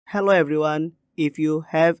Hello everyone. If you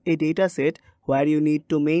have a dataset where you need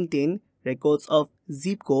to maintain records of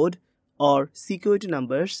zip code or security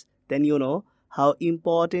numbers, then you know how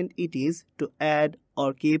important it is to add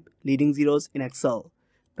or keep leading zeros in Excel.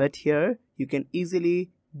 But here you can easily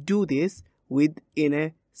do this within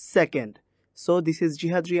a second. So this is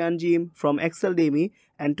Zehad Rian from Excel Demi,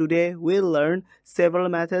 and today we'll learn several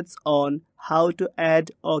methods on how to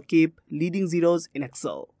add or keep leading zeros in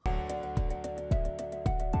Excel.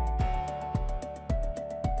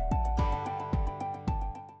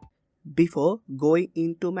 Before going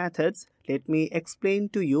into methods, let me explain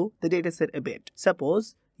to you the dataset a bit.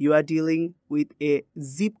 Suppose you are dealing with a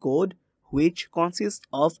zip code which consists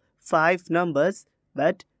of 5 numbers,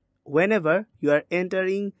 but whenever you are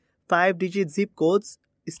entering 5-digit zip codes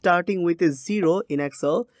starting with a 0 in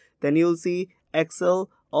Excel, then you'll see Excel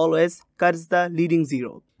always cuts the leading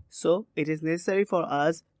 0. So it is necessary for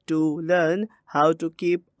us to learn how to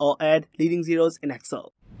keep or add leading zeros in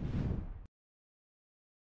Excel.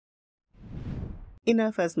 In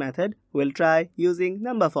our first method, we'll try using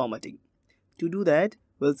number formatting. To do that,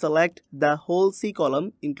 we'll select the whole C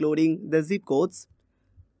column including the zip codes.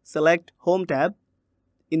 Select Home tab.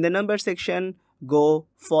 In the number section, go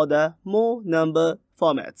for the More Number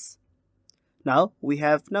Formats. Now we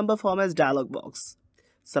have Number Formats dialog box.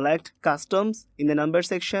 Select Customs in the number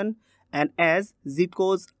section, and as zip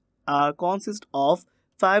codes consist of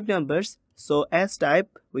 5 numbers, so as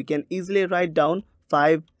type we can easily write down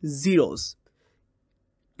 5 zeros.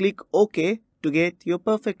 Click OK to get your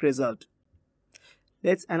perfect result.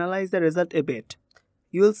 Let's analyze the result a bit.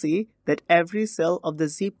 You will see that every cell of the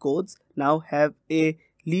zip codes now have a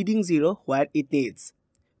leading 0 where it needs.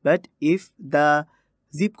 But if the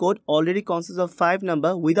zip code already consists of 5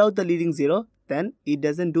 number without the leading 0, then it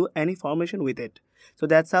doesn't do any formation with it. So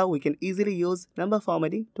that's how we can easily use number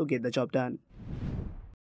formatting to get the job done.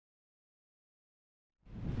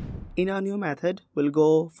 In our new method, we'll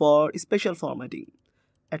go for special formatting.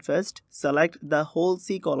 At first, select the whole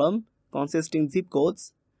C column consisting zip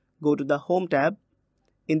codes. Go to the Home tab.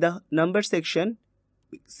 In the number section,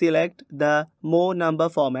 select the More Number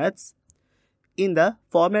Formats. In the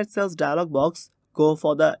Format Cells dialog box, go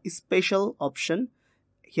for the Special option.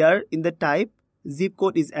 Here in the type, zip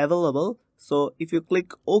code is available. So if you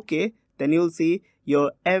click OK, then you'll see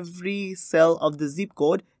your every cell of the zip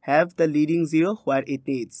code have the leading 0 where it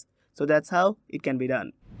needs. So that's how it can be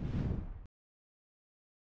done.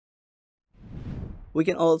 We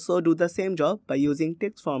can also do the same job by using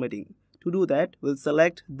text formatting. To do that, we'll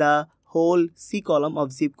select the whole C column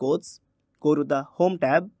of zip codes. Go to the Home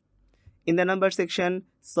tab. In the number section,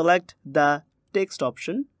 select the text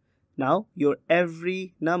option. Now your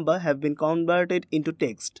every number have been converted into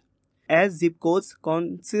text. As zip codes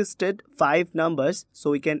consisted 5 numbers,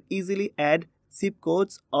 so we can easily add zip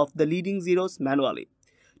codes of the leading zeros manually.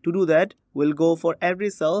 To do that, we'll go for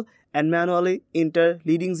every cell and manually enter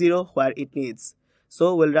leading 0 where it needs.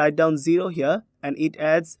 So we'll write down 0 here and it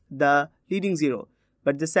adds the leading 0.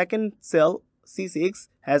 But the second cell C6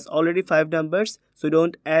 has already 5 numbers, so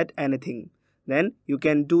don't add anything. Then you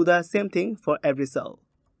can do the same thing for every cell.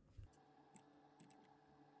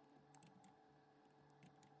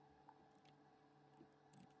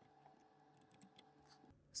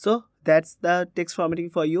 So that's the text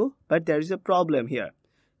formatting for you, but there is a problem here.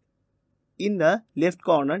 In the left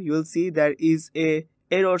corner, you will see there is a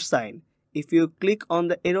error sign. If you click on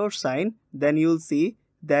the error sign, then you'll see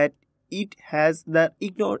that it has the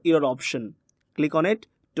ignore error option. Click on it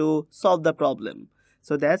to solve the problem.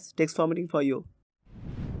 So that's text formatting for you.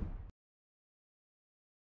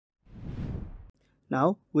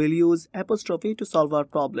 Now we'll use apostrophe to solve our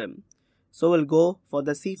problem. So we'll go for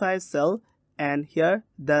the C5 cell, and here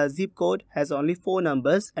the zip code has only 4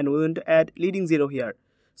 numbers and we want to add leading 0 here.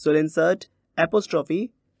 So we'll insert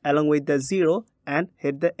apostrophe along with the 0 and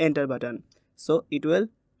hit the enter button. So it will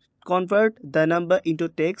convert the number into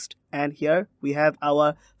text, and here we have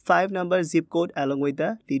our 5 number zip code along with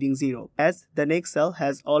the leading 0. As the next cell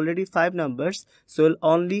has already 5 numbers, so we'll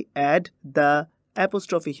only add the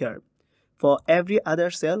apostrophe here. For every other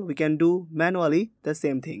cell, we can do manually the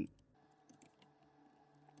same thing.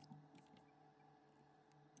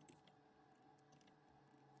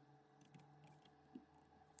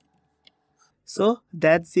 So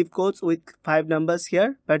that's zip codes with 5 numbers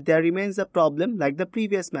here, but there remains a problem like the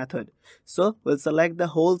previous method. So we'll select the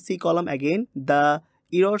whole C column again, the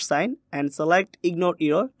error sign, and select ignore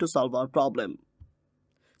error to solve our problem.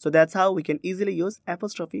 So that's how we can easily use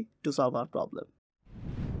apostrophe to solve our problem.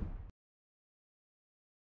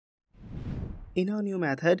 In our new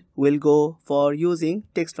method, we'll go for using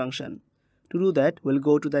text function. To do that, we'll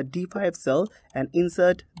go to the D5 cell and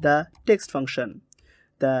insert the text function.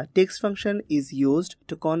 The text function is used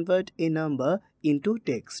to convert a number into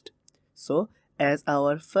text. So, as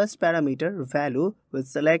our first parameter value, we'll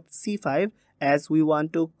select C5 as we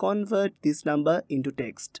want to convert this number into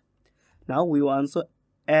text. Now, we will also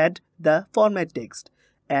add the format text.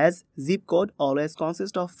 As zip code always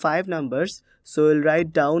consists of 5 numbers, so we'll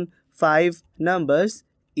write down 5 numbers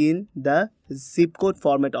in the zip code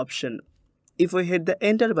format option. If we hit the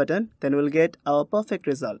enter button, then we'll get our perfect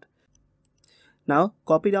result. Now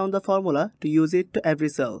copy down the formula to use it to every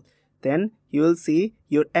cell. Then you will see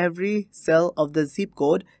your every cell of the zip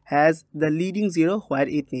code has the leading 0 where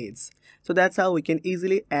it needs. So that's how we can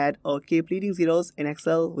easily add or keep leading zeros in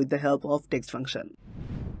Excel with the help of text function.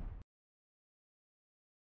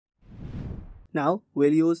 Now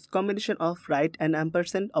we'll use combination of right and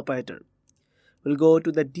ampersand operator. We'll go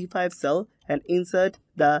to the D5 cell and insert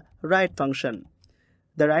the right function.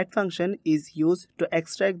 The right function is used to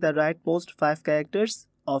extract the rightmost 5 characters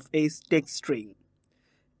of a text string.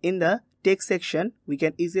 In the text section, we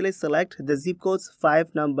can easily select the zip code's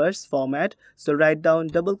 5 numbers format. So write down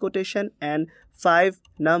double quotation and 5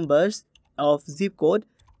 numbers of zip code,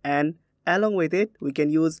 and along with it, we can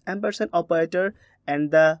use ampersand operator, and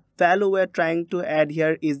the value we're trying to add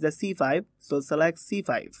here is the C5. So select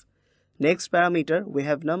C5. Next parameter, we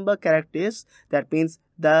have number characters, that means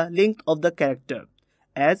the length of the character.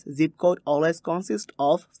 As zip code always consists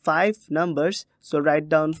of 5 numbers, so write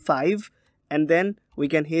down 5 and then we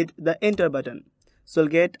can hit the enter button. So we'll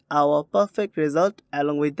get our perfect result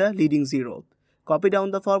along with the leading 0. Copy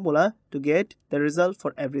down the formula to get the result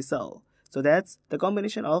for every cell. So that's the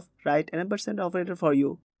combination of right and ampersand operator for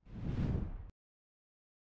you.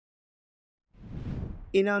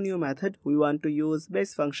 In our new method, we want to use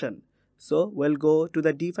base function. So we'll go to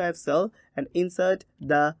the D5 cell and insert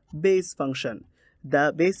the base function.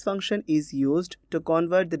 The base function is used to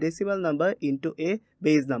convert the decimal number into a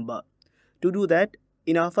base number. To do that,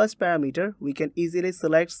 in our first parameter, we can easily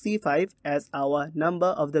select C5 as our number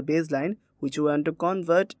of the baseline, which we want to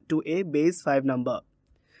convert to a base 5 number.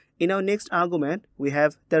 In our next argument, we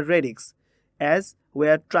have the radix. As we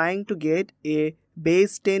are trying to get a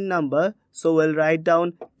base 10 number, so we'll write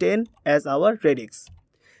down 10 as our radix.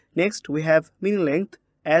 Next, we have min length.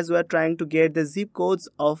 As we are trying to get the zip codes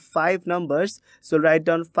of 5 numbers, so write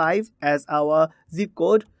down 5 as our zip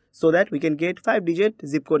code so that we can get 5-digit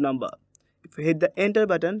zip code number. If we hit the enter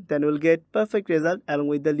button, then we'll get perfect result along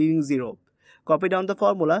with the leading 0. Copy down the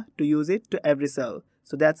formula to use it to every cell.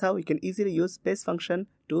 So that's how we can easily use base function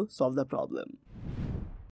to solve the problem.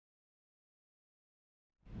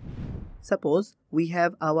 Suppose we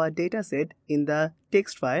have our dataset in the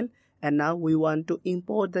text file, and now we want to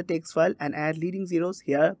import the text file and add leading zeros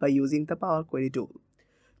here by using the Power Query tool.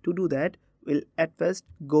 To do that, we'll at first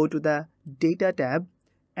go to the Data tab,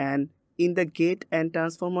 and in the Get and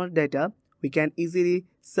Transformer data, we can easily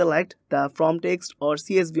select the From Text or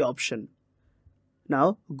CSV option.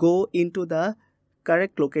 Now go into the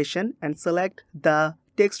correct location and select the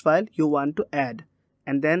text file you want to add,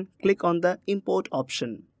 and then click on the Import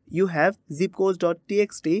option. You have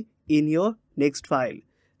zipcodes.txt in your next file.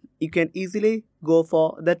 You can easily go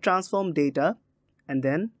for the transform data, and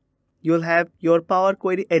then you'll have your Power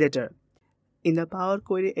Query editor. In the Power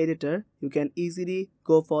Query editor, you can easily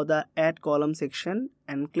go for the add column section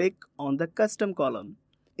and click on the custom column.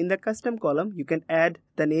 In the custom column, you can add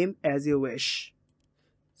the name as you wish.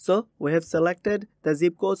 So we have selected the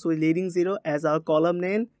zip codes with leading 0 as our column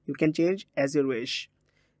name. You can change as you wish.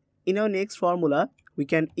 In our next formula, we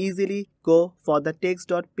can easily go for the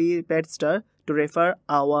text.pstar to refer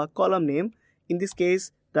our column name. In this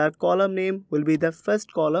case, the column name will be the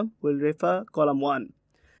first column, will refer column 1.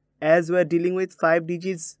 As we are dealing with 5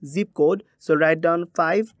 digits zip code, so write down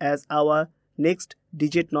 5 as our next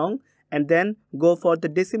digit long, and then go for the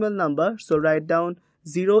decimal number, so write down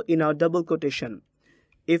 0 in our double quotation.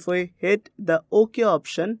 If we hit the OK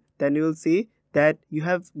option, then you will see that you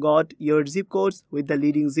have got your zip codes with the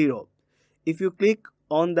leading 0. If you click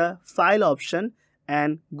on the File option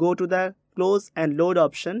and go to the Close and Load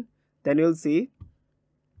option, then you'll see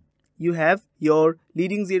you have your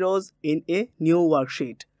leading zeros in a new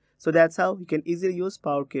worksheet. So that's how you can easily use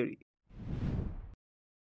Power Query.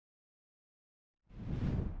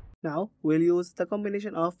 Now we'll use the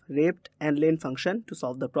combination of REPT and LEN function to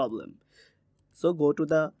solve the problem. So go to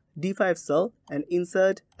the D5 cell and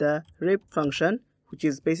insert the REPT function, which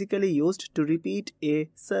is basically used to repeat a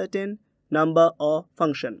certain number or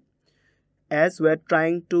function. As we're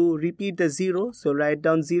trying to repeat the 0, so write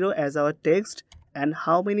down 0 as our text, and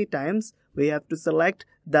how many times we have to select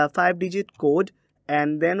the 5-digit code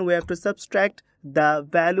and then we have to subtract the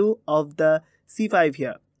value of the C5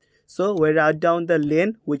 here. So we write down the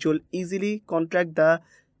len, which will easily contract the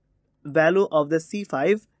value of the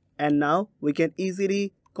C5, and now we can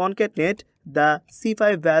easily concatenate the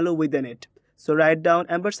C5 value within it. So write down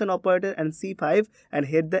ampersand operator and C5 and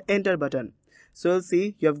hit the enter button. So you'll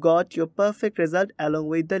see you have got your perfect result along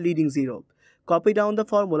with the leading zero. Copy down the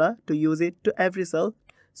formula to use it to every cell.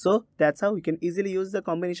 So that's how we can easily use the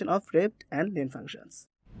combination of REPT and LEN functions.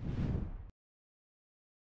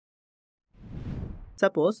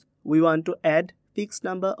 Suppose we want to add fixed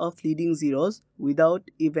number of leading zeros without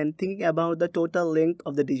even thinking about the total length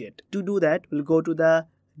of the digit. To do that, we'll go to the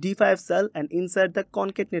D5 cell and insert the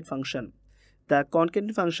concatenate function. The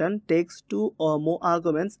concatenate function takes 2 or more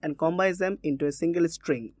arguments and combines them into a single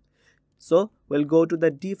string. So we'll go to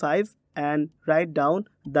the D5 and write down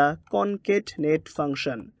the concatenate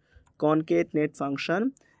function. Concatenate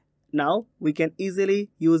function. Now we can easily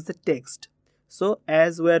use the text. So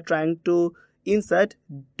as we're trying to insert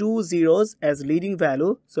 2 zeros as leading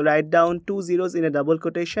value, so write down 2 zeros in a double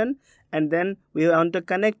quotation, and then we want to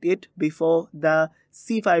connect it before the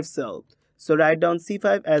C5 cell. So write down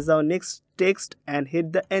C5 as our next text and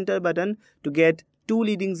hit the enter button to get 2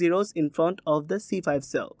 leading zeros in front of the C5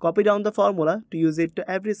 cell. Copy down the formula to use it to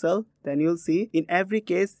every cell. Then you'll see in every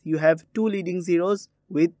case you have 2 leading zeros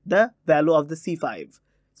with the value of the C5.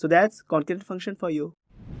 So that's concatenate function for you.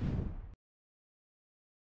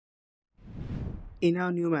 In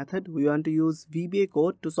our new method, we want to use VBA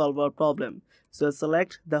Code to solve our problem. So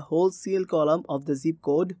select the whole CL column of the zip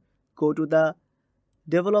code, go to the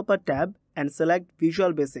Developer tab and select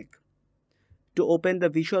Visual Basic. To open the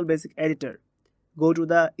Visual Basic editor, go to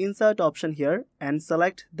the Insert option here and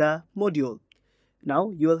select the module.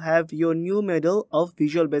 Now you will have your new module of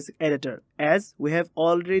Visual Basic editor. As we have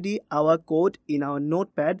already our code in our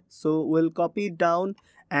notepad, so we'll copy it down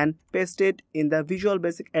and paste it in the Visual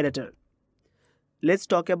Basic editor. Let's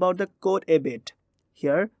talk about the code a bit.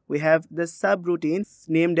 Here we have the subroutines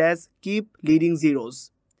named as keep leading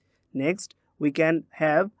zeros. Next, we can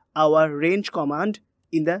have our range command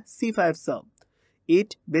in the C5 cell.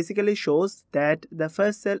 It basically shows that the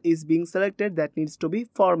first cell is being selected that needs to be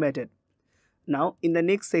formatted. Now in the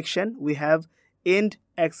next section we have end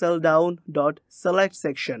exceldown.select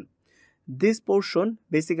section. This portion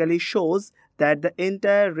basically shows that the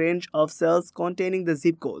entire range of cells containing the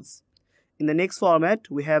zip codes. In the next format,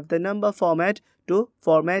 we have the number format to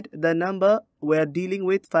format the number we are dealing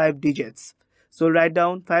with 5 digits. So write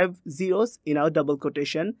down 5 zeros in our double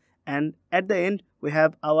quotation, and at the end we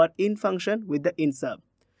have our in function with the in sub.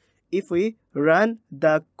 If we run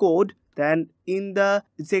the code, then in the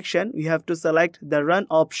section we have to select the run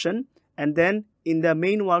option, and then in the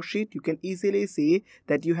main worksheet you can easily see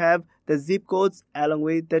that you have the zip codes along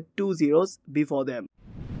with the 2 zeros before them.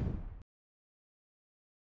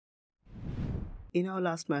 In our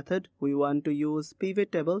last method, we want to use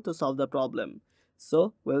pivot table to solve the problem.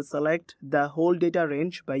 So we'll select the whole data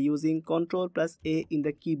range by using Ctrl+A in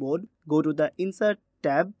the keyboard. Go to the Insert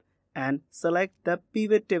tab and select the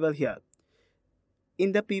pivot table here.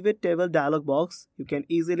 In the pivot table dialog box, you can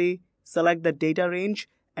easily select the data range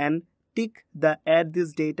and tick the add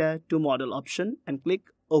this data to model option and click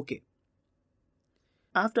OK.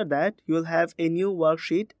 After that, you will have a new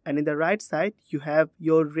worksheet, and in the right side you have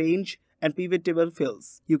your range and pivot table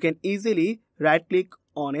fields. You can easily right click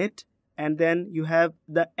on it, and then you have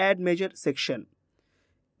the add measure section.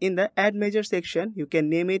 In the add measure section, you can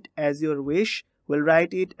name it as your wish. We'll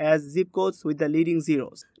write it as zip codes with the leading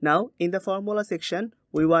zeros. Now in the formula section,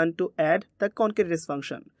 we want to add the concatenate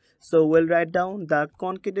function. So we'll write down the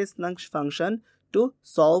concatenate function to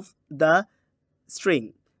solve the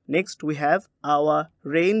string. Next we have our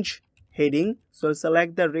range heading. So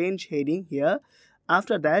select the range heading here.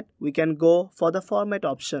 After that, we can go for the format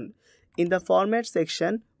option. In the format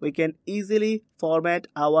section, we can easily format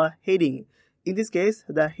our heading. In this case,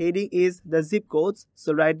 the heading is the zip codes.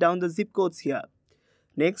 So write down the zip codes here.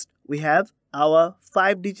 Next, we have our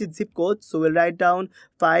 5-digit zip code. So we'll write down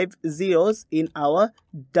 5 zeros in our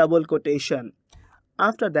double quotation.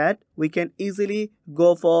 After that, we can easily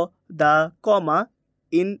go for the comma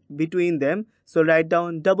in between them. So write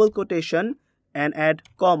down double quotation and add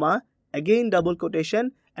comma. Again double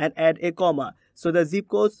quotation and add a comma. So the zip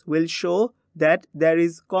codes will show that there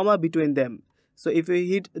is comma between them. So if you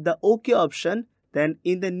hit the OK option, then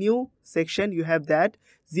in the new section you have that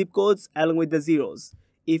zip codes along with the zeros.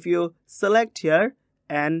 If you select here,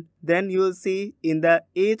 and then you will see in the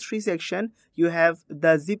A3 section you have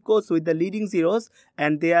the zip codes with the leading zeros,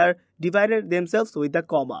 and they are divided themselves with the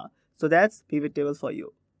comma. So that's pivot table for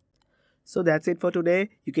you. So that's it for today.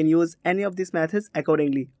 You can use any of these methods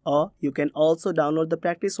accordingly, or you can also download the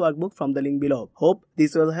practice workbook from the link below. Hope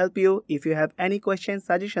this will help you. If you have any questions,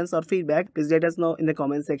 suggestions or feedback, please let us know in the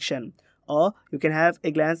comment section, or you can have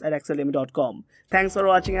a glance at exceldemo.com. Thanks for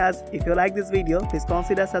watching us. If you like this video, please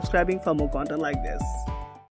consider subscribing for more content like this.